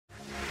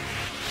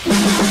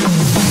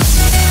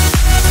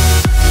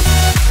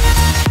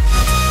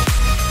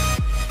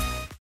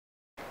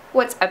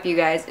What's up, you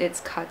guys?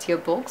 It's Katya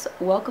Bulks.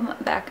 Welcome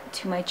back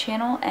to my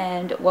channel,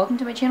 and welcome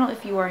to my channel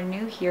if you are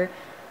new here.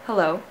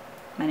 Hello,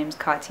 my name is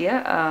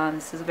Katya.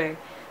 This is a very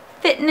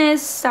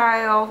fitness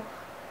style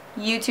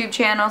YouTube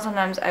channel.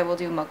 Sometimes I will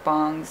do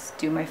mukbangs,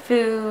 do my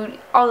food,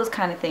 all those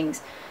kind of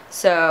things.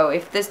 So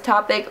if this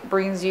topic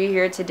brings you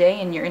here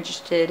today and you're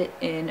interested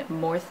in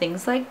more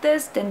things like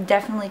this, then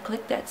definitely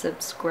click that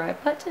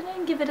subscribe button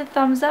and give it a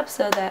thumbs up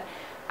so that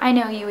I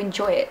know you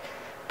enjoy it.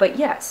 But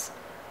yes,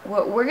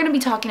 what we're going to be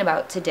talking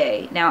about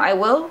today. Now, I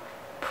will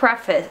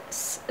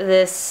preface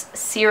this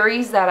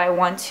series that I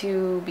want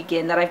to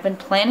begin, that I've been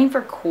planning for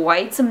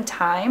quite some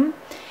time,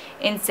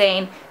 in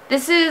saying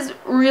this is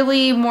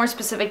really more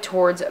specific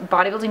towards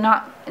bodybuilding,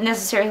 not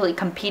necessarily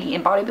competing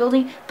in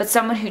bodybuilding, but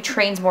someone who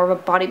trains more of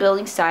a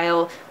bodybuilding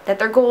style, that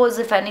their goal is,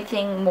 if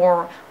anything,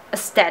 more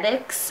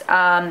aesthetics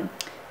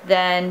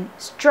than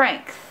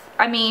strength.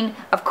 I mean,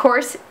 of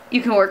course,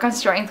 you can work on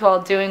strength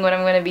while doing what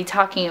I'm going to be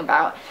talking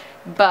about.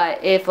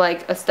 But if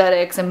like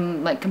aesthetics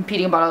and like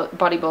competing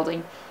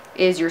bodybuilding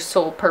is your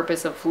sole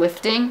purpose of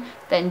lifting,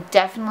 then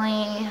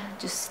definitely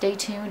just stay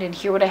tuned and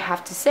hear what I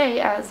have to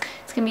say, as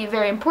it's going to be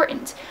very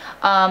important.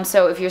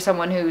 So if you're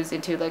someone who's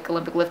into like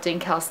Olympic lifting,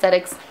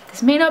 calisthenics,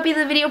 this may not be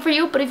the video for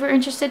you, but if you're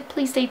interested,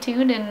 please stay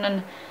tuned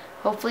and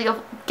hopefully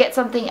you'll get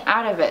something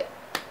out of it.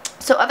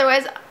 So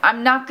otherwise,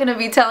 I'm not going to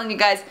be telling you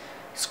guys,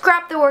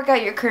 scrap the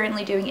workout you're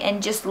currently doing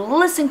and just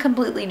listen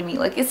completely to me.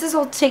 Like, this is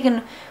all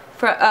taken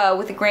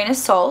with a grain of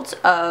salt.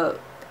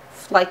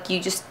 Like, you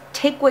just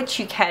take what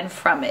you can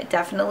from it,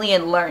 definitely,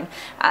 and learn,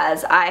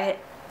 as I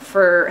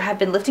have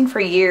been lifting for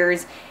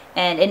years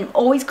and am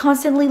always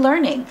constantly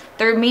learning.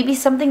 There may be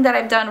something that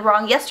I've done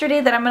wrong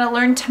yesterday that I'm going to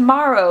learn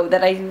tomorrow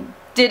that I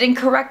did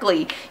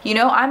incorrectly. You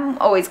know, I'm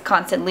always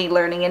constantly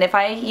learning, and if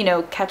I, you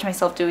know, catch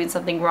myself doing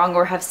something wrong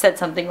or have said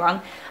something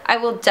wrong, I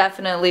will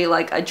definitely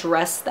like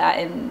address that,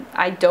 and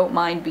I don't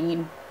mind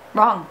being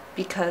wrong,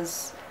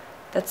 because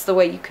that's the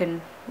way you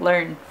can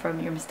learn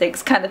from your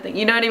mistakes, kind of thing,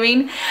 you know what I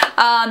mean?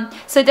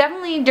 So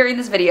definitely during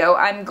this video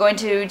I'm going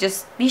to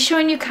just be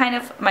showing you kind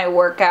of my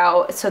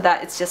workout, so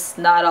that it's just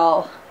not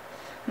all,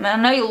 I mean, I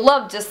know you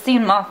love just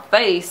seeing my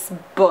face,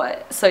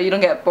 but so you don't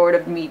get bored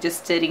of me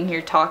just sitting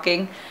here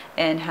talking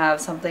and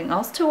have something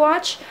else to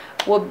watch.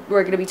 We're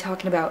going to be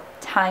talking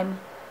about time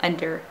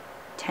under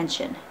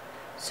tension.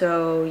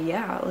 So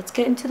yeah, let's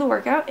get into the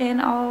workout,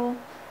 and I'll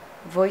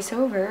voice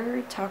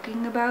over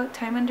talking about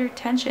time under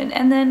tension.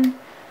 And then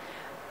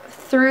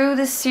through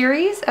this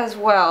series as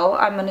well,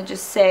 I'm going to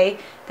just say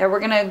that we're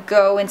going to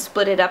go and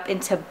split it up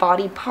into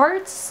body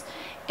parts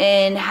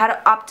and how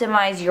to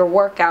optimize your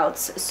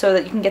workouts so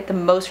that you can get the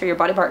most for your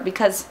body part,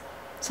 because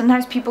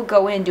sometimes people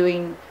go in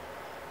doing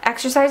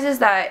exercises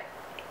that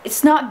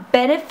it's not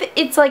benefit.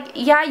 It's like,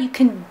 yeah, you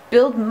can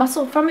build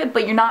muscle from it,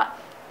 but you're not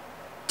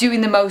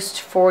doing the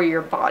most for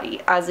your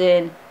body, as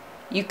in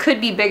you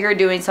could be bigger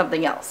doing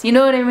something else, you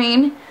know what I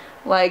mean?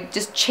 Like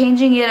just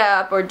changing it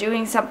up or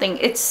doing something.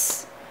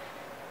 It's,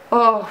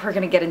 oh, we're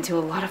gonna get into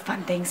a lot of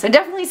fun things, so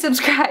definitely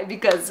subscribe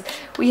because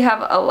we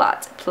have a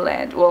lot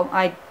planned. Well,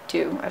 I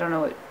do. I don't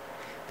know what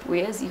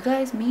we as you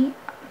guys, me?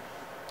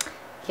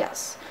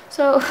 Yes.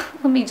 So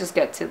let me just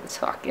get to the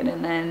talking,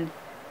 and then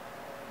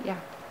yeah.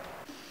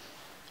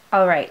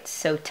 Alright,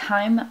 so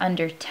time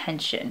under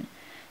tension.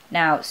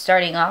 Now,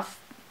 starting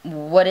off,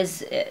 what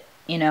is it?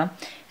 You know,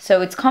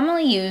 so it's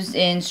commonly used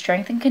in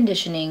strength and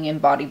conditioning in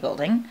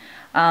bodybuilding.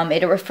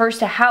 It refers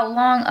to how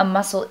long a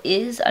muscle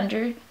is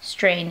under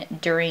strain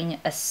during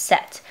a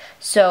set.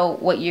 So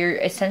what you're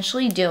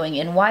essentially doing,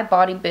 and why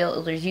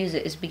bodybuilders use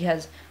it, is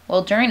because,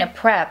 well, during a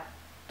prep,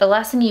 the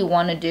last thing you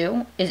want to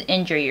do is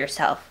injure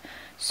yourself.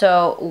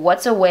 So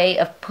what's a way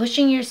of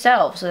pushing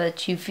yourself so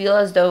that you feel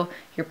as though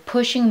you're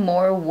pushing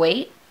more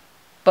weight,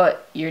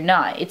 but you're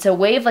not? It's a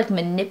way of like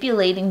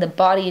manipulating the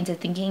body into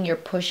thinking you're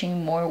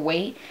pushing more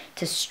weight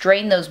to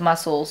strain those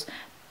muscles,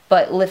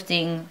 but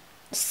lifting,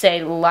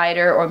 say,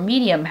 lighter or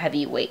medium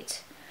heavy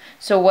weight.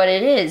 So what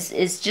it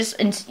is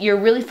just you're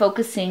really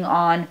focusing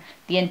on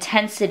the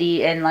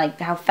intensity and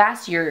like how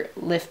fast you're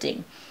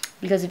lifting,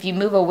 because if you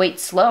move a weight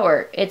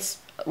slower, it's,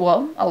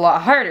 well, a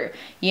lot harder.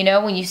 You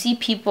know, when you see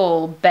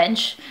people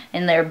bench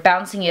and they're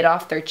bouncing it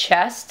off their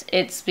chest,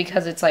 it's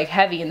because it's like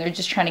heavy and they're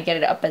just trying to get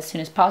it up as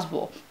soon as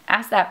possible.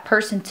 Ask that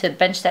person to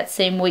bench that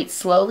same weight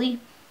slowly,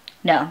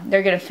 no,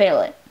 they're gonna fail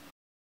it.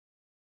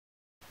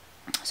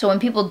 So when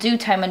people do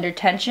time under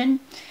tension,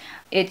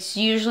 it's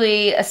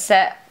usually a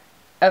set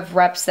of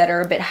reps that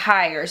are a bit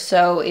higher.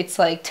 So it's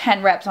like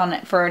 10 reps on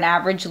it for an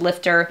average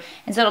lifter,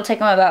 and so it'll take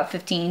them about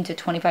 15 to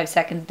 25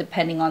 seconds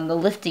depending on the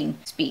lifting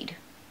speed.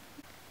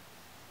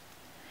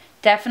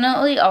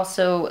 Definitely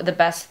also the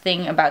best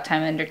thing about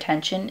time under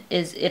tension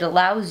is it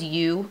allows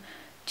you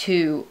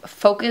to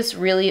focus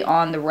really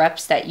on the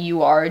reps that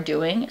you are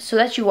doing so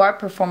that you are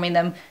performing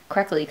them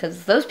correctly,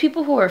 because those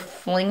people who are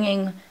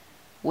flinging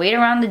weight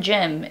around the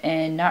gym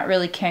and not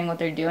really caring what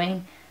they're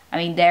doing, I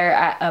mean, they're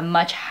at a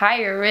much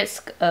higher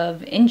risk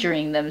of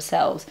injuring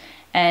themselves,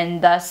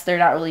 and thus they're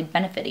not really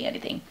benefiting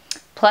anything.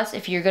 Plus,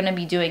 if you're going to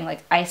be doing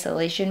like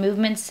isolation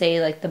movements,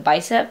 say like the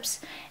biceps,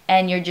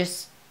 and you're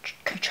just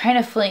trying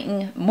to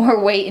fling more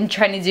weight and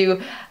trying to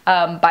do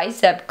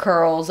bicep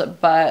curls,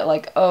 but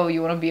like, oh,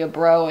 you want to be a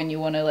bro and you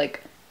want to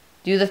like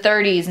do the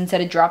 30s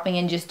instead of dropping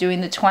in just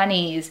doing the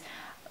 20s.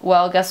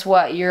 Well, guess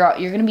what? You're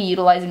going to be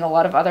utilizing a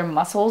lot of other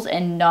muscles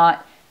and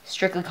not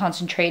strictly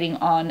concentrating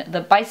on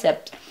the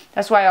biceps.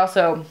 That's why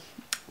also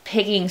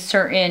picking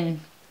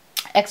certain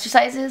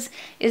exercises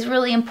is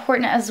really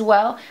important as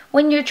well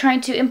when you're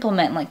trying to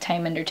implement like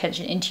time under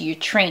tension into your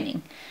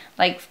training.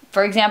 Like,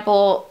 for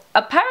example,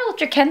 a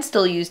powerlifter can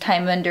still use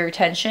time under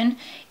tension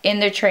in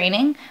their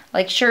training.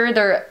 Like, sure,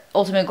 their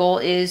ultimate goal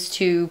is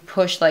to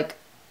push like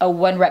a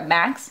 1 rep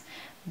max,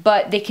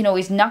 but they can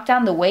always knock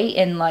down the weight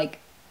and like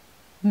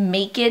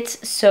make it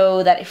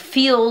so that it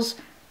feels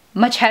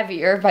much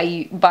heavier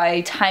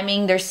by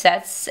timing their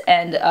sets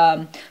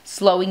and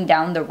slowing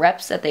down the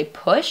reps that they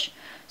push,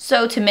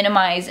 so to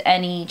minimize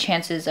any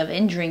chances of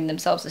injuring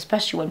themselves,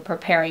 especially when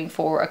preparing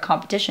for a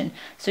competition.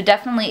 So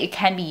definitely it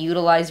can be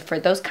utilized for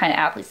those kind of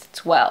athletes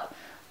as well.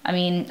 I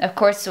mean, of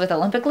course, with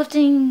Olympic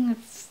lifting,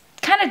 it's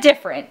kind of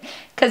different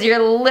because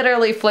you're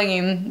literally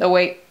flinging the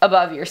weight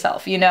above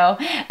yourself, you know?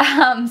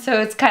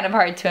 So it's kind of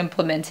hard to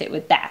implement it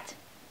with that.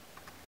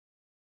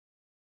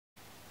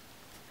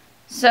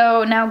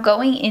 So now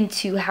going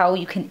into how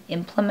you can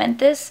implement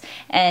this,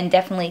 and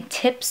definitely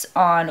tips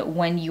on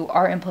when you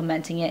are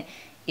implementing it,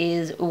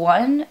 is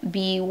 1,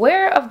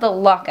 beware of the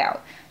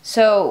lockout.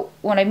 So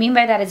what I mean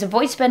by that is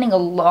avoid spending a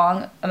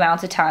long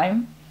amount of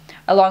time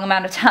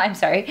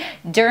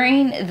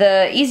during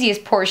the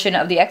easiest portion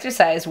of the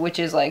exercise, which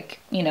is like,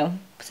 you know,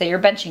 say you're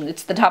benching,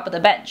 it's the top of the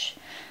bench.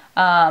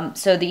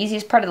 So the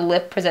easiest part of the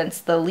lift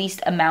presents the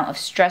least amount of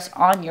stress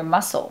on your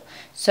muscle.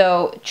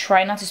 So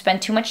try not to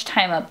spend too much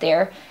time up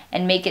there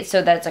and make it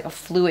so that it's like a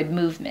fluid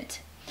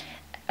movement.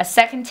 A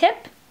second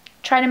tip,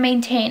 try to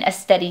maintain a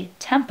steady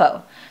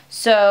tempo.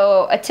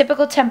 So a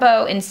typical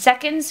tempo in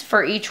seconds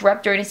for each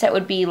rep during a set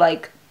would be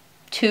like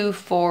 2,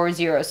 4,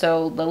 0.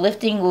 So the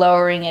lifting,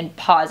 lowering, and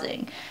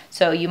pausing.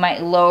 So you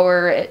might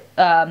lower it,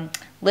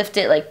 lift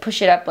it, like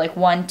push it up like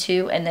 1,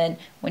 2, and then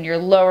when you're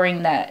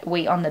lowering that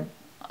weight on the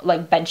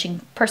like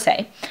benching per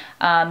se,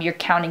 you're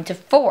counting to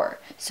 4.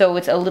 So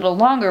it's a little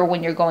longer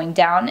when you're going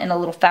down and a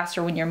little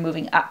faster when you're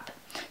moving up.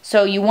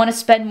 So you want to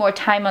spend more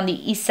time on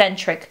the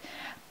eccentric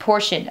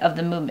portion of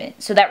the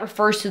movement. So that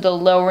refers to the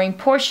lowering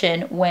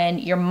portion when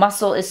your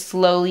muscle is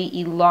slowly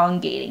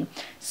elongating.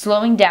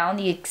 Slowing down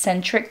the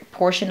eccentric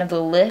portion of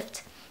the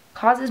lift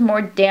causes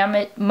more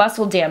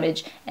muscle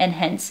damage and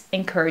hence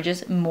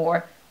encourages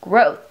more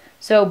growth.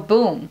 So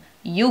boom,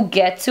 you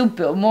get to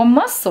build more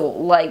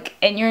muscle, like,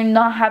 and you're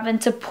not having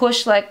to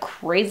push like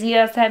crazy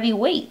ass heavy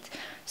weight.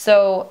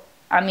 So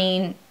I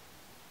mean,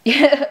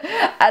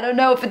 I don't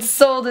know if it's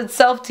sold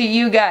itself to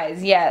you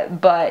guys yet,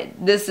 but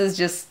this is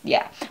just,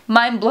 yeah,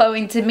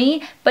 mind-blowing to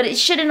me. But it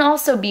shouldn't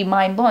also be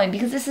mind-blowing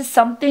because this is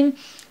something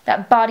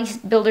that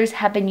bodybuilders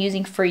have been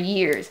using for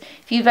years.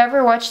 If you've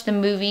ever watched the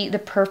movie The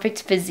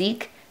Perfect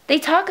Physique, they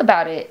talk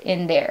about it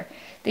in there.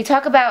 They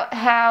talk about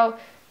how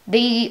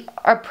they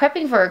are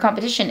prepping for a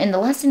competition and the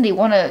last thing they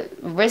want to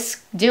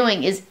risk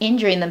doing is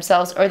injuring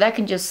themselves, or that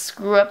can just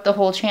screw up the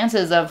whole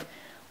chances of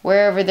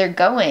wherever they're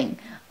going.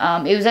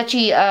 It was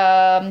actually,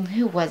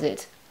 who was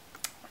it?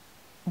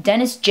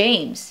 Dennis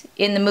James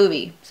in the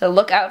movie. So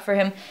look out for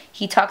him.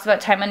 He talks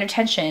about time under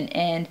tension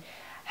and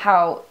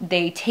how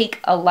they take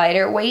a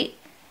lighter weight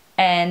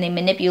and they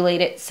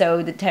manipulate it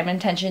so the time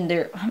under tension,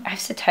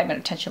 I've said time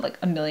under tension like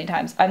a million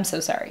times. I'm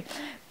so sorry.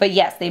 But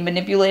yes, they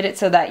manipulate it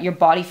so that your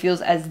body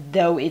feels as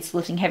though it's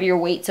lifting heavier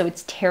weight, so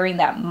it's tearing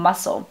that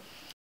muscle.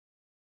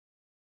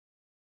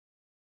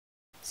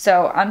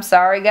 So I'm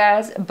sorry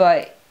guys,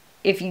 but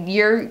if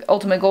your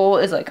ultimate goal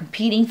is like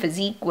competing,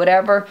 physique,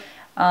 whatever,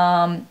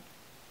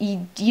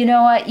 you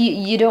know what,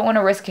 you don't want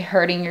to risk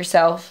hurting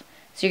yourself.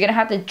 So you're going to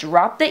have to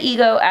drop the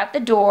ego at the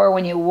door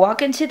when you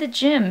walk into the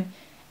gym,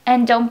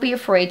 and don't be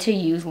afraid to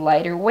use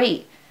lighter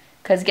weight.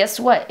 Because guess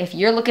what, if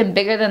you're looking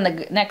bigger than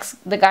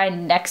the guy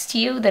next to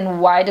you, then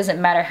why does it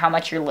matter how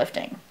much you're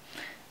lifting?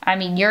 I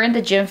mean, you're in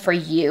the gym for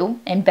you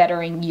and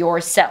bettering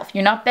yourself.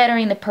 You're not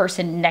bettering the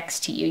person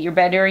next to you, you're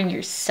bettering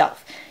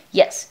yourself.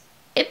 Yes,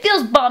 it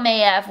feels bum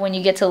AF when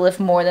you get to lift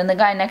more than the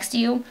guy next to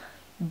you,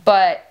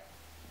 but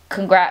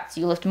congrats,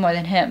 you lift more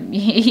than him,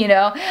 you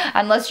know?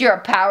 Unless you're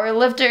a power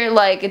lifter,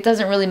 like, it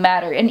doesn't really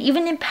matter. And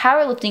even in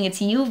powerlifting,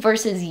 it's you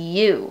versus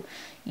you.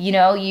 You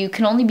know, you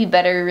can only be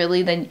better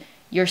really than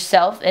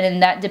yourself, and in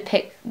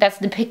that's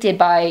depicted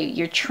by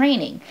your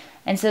training.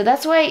 And so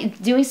that's why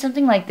doing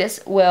something like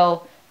this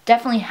will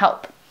definitely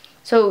help.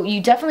 So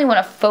you definitely want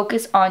to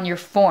focus on your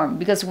form,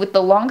 because with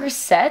the longer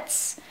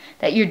sets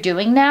that you're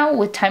doing now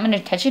with time and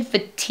attention,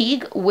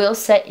 fatigue will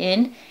set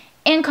in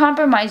and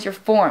compromise your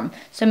form.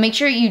 So make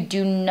sure you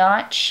do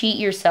not cheat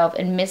yourself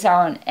and miss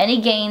out on any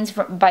gains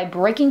by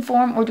breaking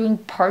form or doing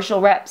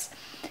partial reps.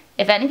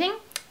 If anything,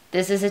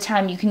 this is a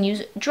time you can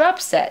use drop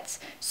sets.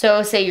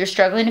 So say you're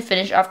struggling to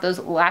finish off those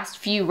last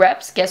few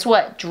reps, guess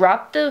what?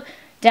 Drop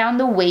down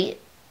the weight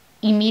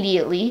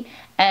immediately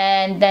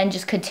and then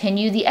just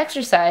continue the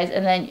exercise,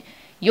 and then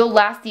you'll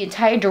last the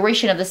entire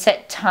duration of the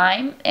set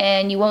time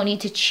and you won't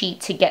need to cheat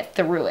to get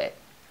through it.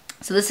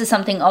 So this is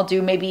something I'll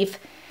do maybe if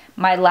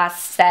my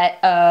last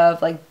set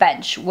of like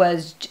bench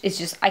it's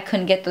just I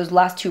couldn't get those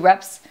last 2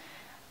 reps.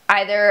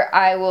 Either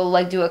I will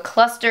like do a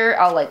cluster,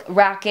 I'll like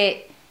rack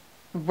it,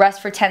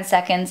 rest for 10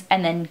 seconds,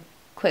 and then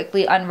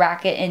quickly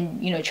unrack it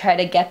and, you know, try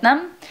to get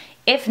them.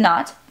 If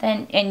not,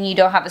 then, and you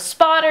don't have a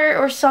spotter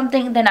or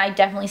something, then I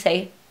definitely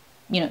say,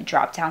 you know,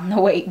 drop down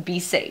the weight, be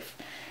safe.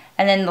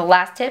 And then the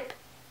last tip,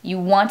 you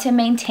want to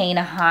maintain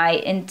a high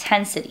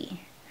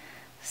intensity.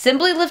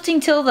 Simply lifting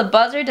till the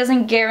buzzer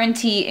doesn't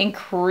guarantee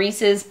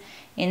increases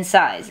in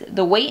size.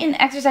 The weight and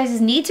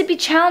exercises need to be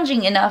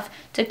challenging enough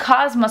to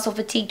cause muscle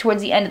fatigue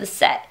towards the end of the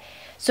set.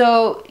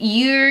 So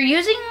you're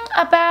using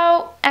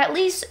about at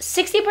least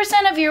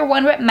 60% of your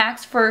 1 rep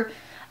max for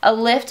a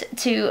lift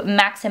to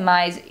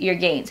maximize your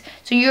gains.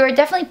 So you're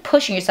definitely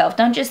pushing yourself.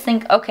 Don't just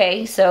think,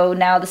 okay, so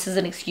now this is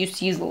an excuse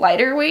to use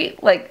lighter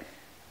weight. Like,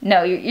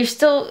 no, you're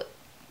still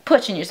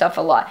pushing yourself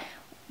a lot.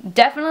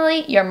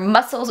 Definitely your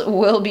muscles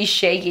will be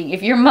shaking.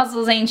 If your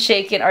muscles ain't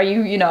shaking, are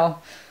you know,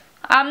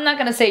 I'm not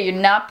gonna say you're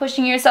not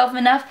pushing yourself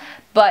enough,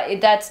 but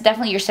that's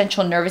definitely your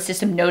central nervous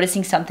system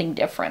noticing something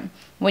different.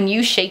 When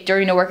you shake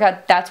during a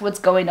workout, that's what's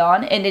going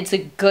on, and it's a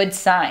good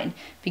sign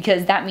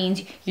because that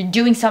means you're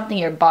doing something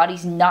your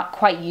body's not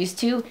quite used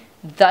to.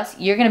 Thus,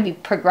 you're gonna be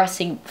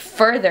progressing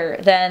further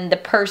than the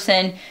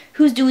person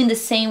who's doing the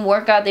same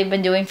workout they've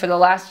been doing for the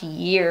last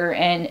year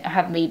and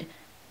have made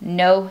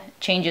no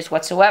changes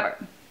whatsoever.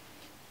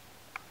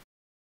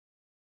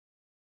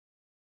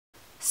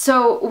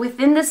 So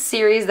within this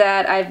series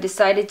that I've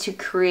decided to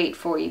create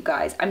for you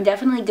guys, I'm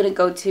definitely going to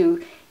go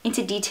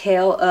into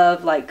detail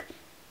of like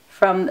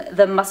from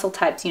the muscle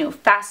types, you know,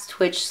 fast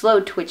twitch,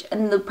 slow twitch,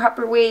 and the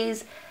proper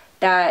ways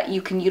that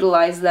you can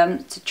utilize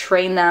them to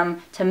train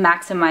them to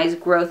maximize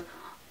growth,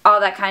 all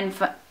that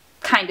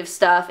kind of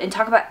stuff, and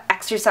talk about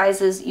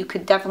exercises you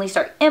could definitely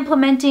start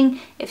implementing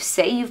if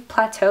say you've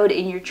plateaued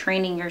in your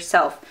training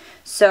yourself.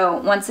 So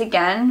once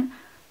again,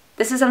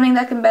 this is something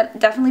that can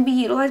definitely be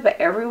utilized by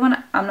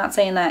everyone. I'm not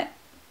saying that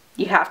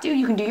you have to.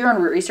 You can do your own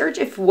research.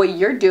 If what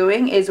you're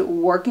doing is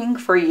working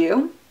for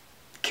you,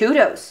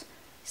 kudos.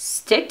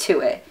 Stick to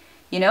it.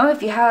 You know,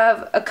 if you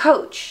have a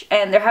coach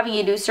and they're having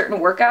you do certain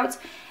workouts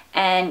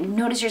and you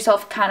notice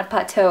yourself kind of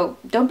plateau,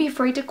 don't be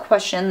afraid to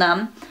question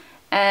them.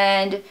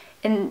 And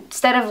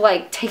instead of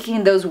like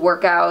taking those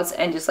workouts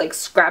and just like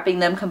scrapping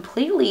them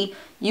completely,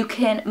 you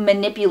can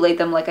manipulate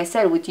them, like I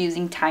said, with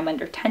using time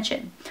under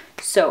tension.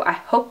 So I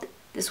hope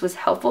this was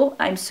helpful.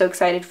 I'm so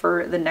excited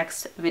for the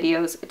next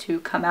videos to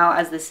come out,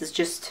 as this is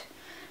just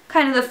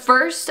kind of the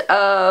first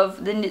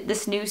of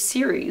this new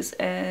series,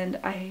 and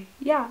I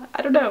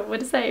don't know what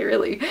to say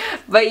really.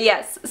 But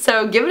yes,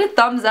 so give it a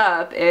thumbs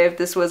up if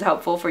this was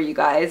helpful for you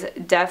guys.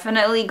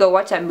 Definitely go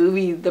watch that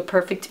movie, The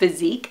Perfect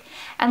Physique,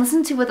 and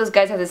listen to what those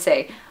guys have to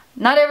say.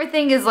 Not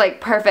everything is like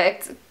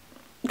perfect,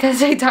 because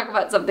they talk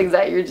about some things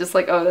that you're just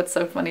like, oh, that's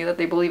so funny that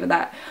they believe in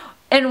that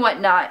and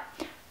whatnot.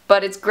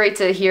 But it's great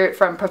to hear it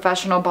from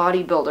professional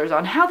bodybuilders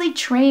on how they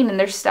train and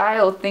their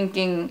style of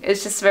thinking.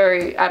 It's just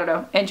very, I don't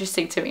know,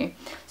 interesting to me.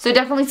 So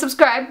definitely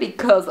subscribe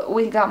because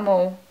we got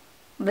more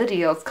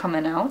videos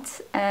coming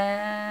out.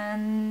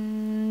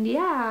 And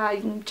yeah, you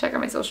can check out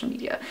my social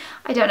media.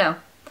 I don't know.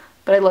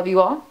 But I love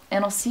you all,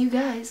 and I'll see you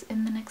guys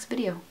in the next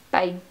video.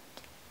 Bye.